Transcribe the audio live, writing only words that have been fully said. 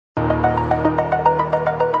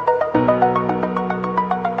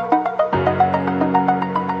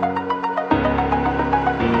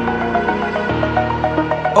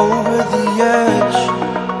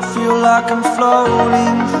like I'm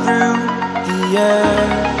floating through the air.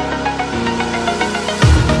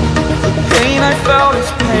 The pain I felt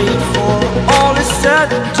is paid for, all is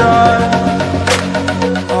said and done.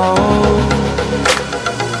 Oh,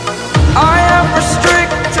 I am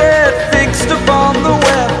restricted, fixed upon the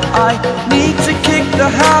web. I need to kick the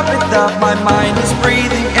habit that my mind is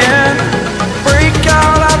breathing in. Break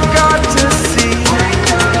out, I've got to see.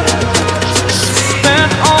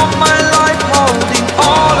 Spent all my life holding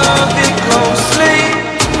all of it closely.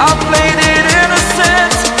 I played it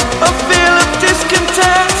innocent, a feel of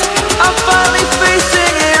discontent. I'm finally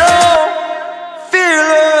facing it all,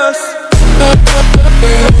 fearless.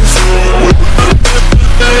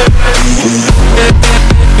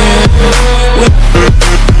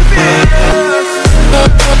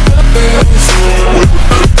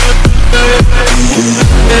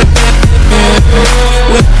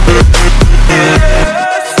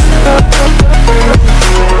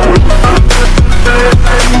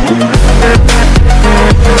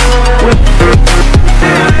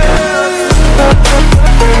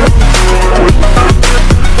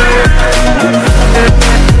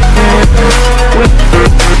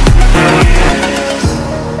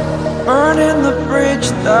 Burning the bridge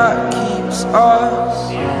that keeps us.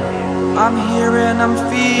 I'm here and I'm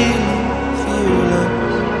feeling fearless.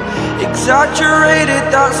 Exaggerated,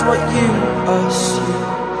 that's what you assume.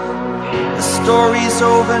 The story's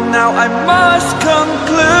over now, I must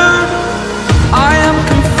conclude. I am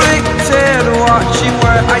conflicted, watching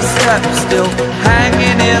where I step still,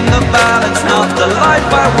 hanging in the balance. Not the life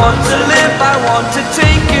I want to live, I want to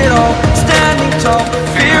take it all. Standing tall,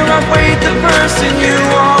 fear I've weighed the person you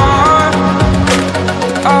are.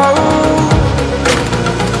 Oh,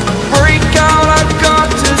 break out, I've got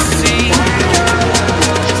to see.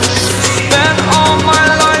 Spent all my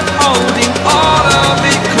life holding all of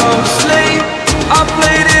it closely. I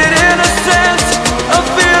played it innocent, a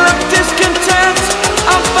feel of discontent.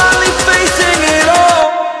 I'm finally facing it all,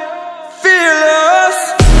 fearless.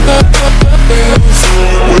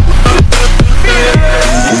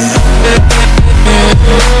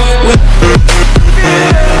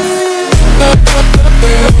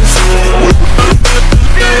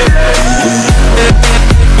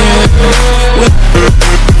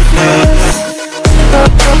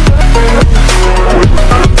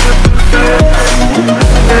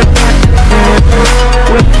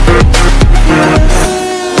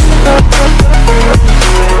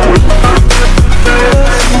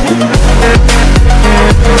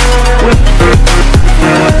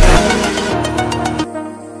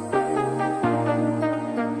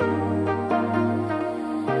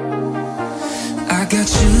 I got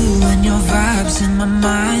you and your vibes in my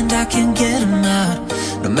mind, I can't get them out,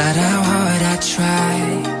 no matter how hard I try.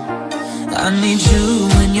 I need you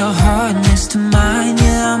and your heart next to mine,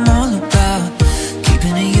 yeah, I'm all about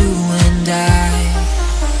keeping it you and I.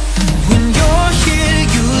 When you're here,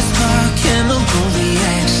 you spark chemical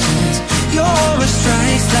reactions. Your aura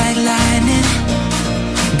strikes like lightning.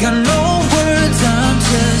 Got no words, I'm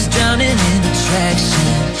just drowning in attraction.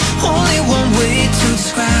 Only one way to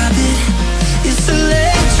describe it. It's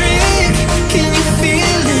electric, can you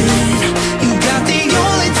feel it? You got the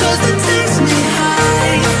only touch that takes me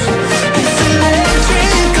high. It's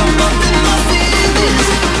electric, I'm up in my feelings.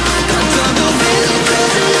 I don't know really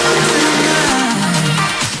 'cause it looks tonight.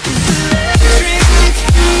 It's electric.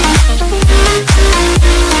 It's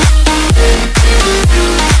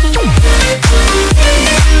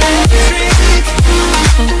electric.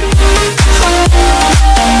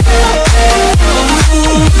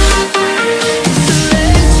 Oh.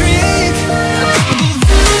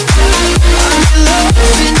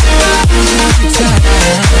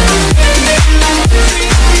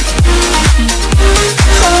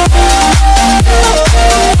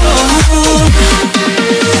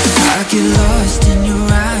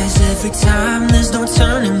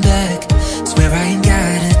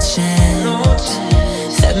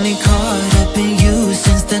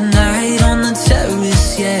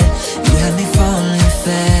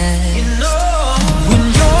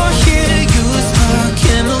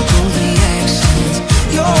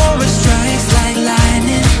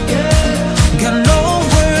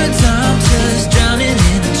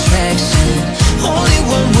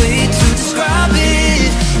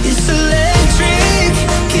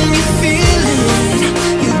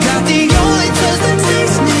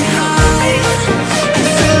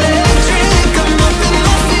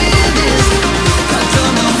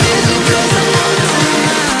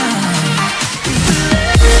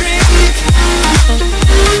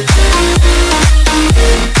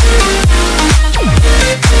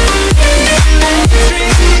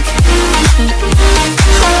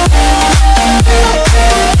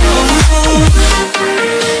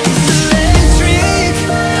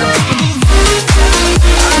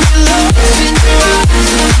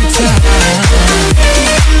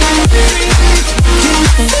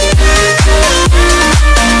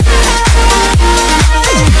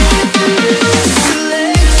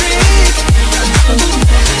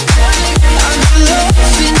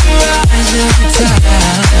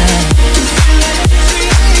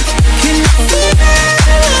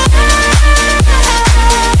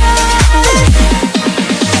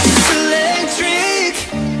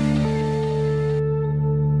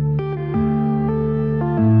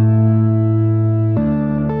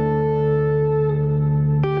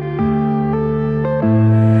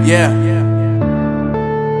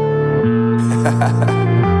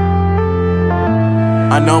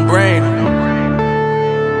 Unknown Brain,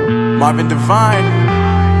 Marvin Divine.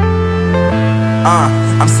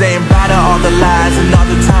 I'm saying bye to all the lies and all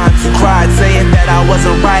the times you cried, saying that I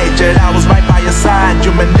wasn't right, yet I was right by your side.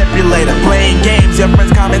 You manipulator, playing games, your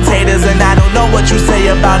friends commentators, and I don't know what you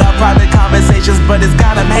say about our private conversations, but it's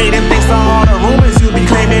got them hating. Thanks to all the rumors you be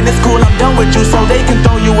claiming. It's cool, I'm done with you, so they can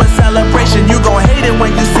throw you a celebration. You gon' hate it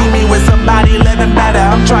when you see me with somebody living better.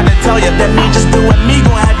 I'm trying to tell you that me just doing me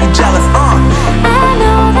gon' have you jealous. I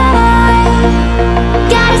know that I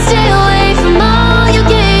gotta stay away from all your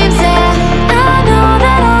games, yeah. I know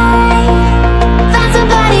that I found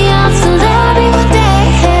somebody else to love me one day,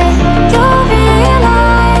 yeah. You'll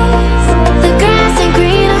realize the grass ain't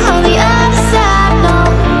greener on the other side, no.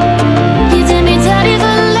 You did me dirty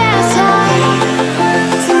for the last time,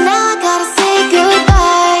 so now I gotta say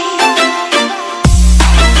goodbye.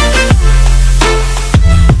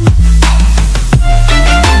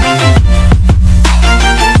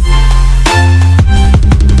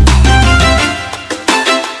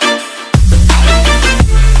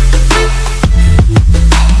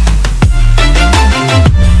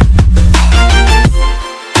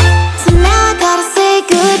 So now I gotta say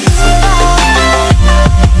goodbye.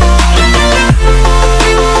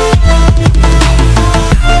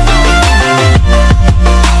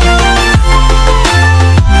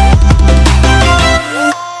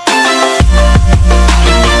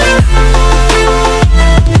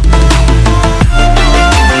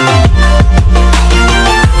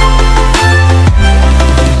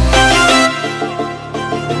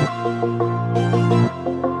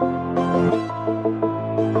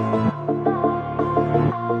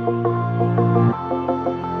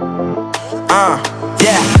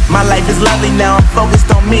 Yeah, my life is lovely now, I'm focused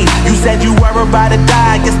on me. You said you were about to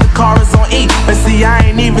die, I guess the car is on E. But see, I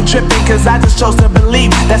ain't even tripping, cause I just chose to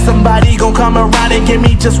believe that somebody gon' come around and give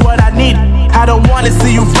me just what I need. I don't wanna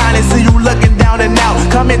see you finding, see you looking down and out,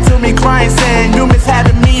 coming to me crying, saying you miss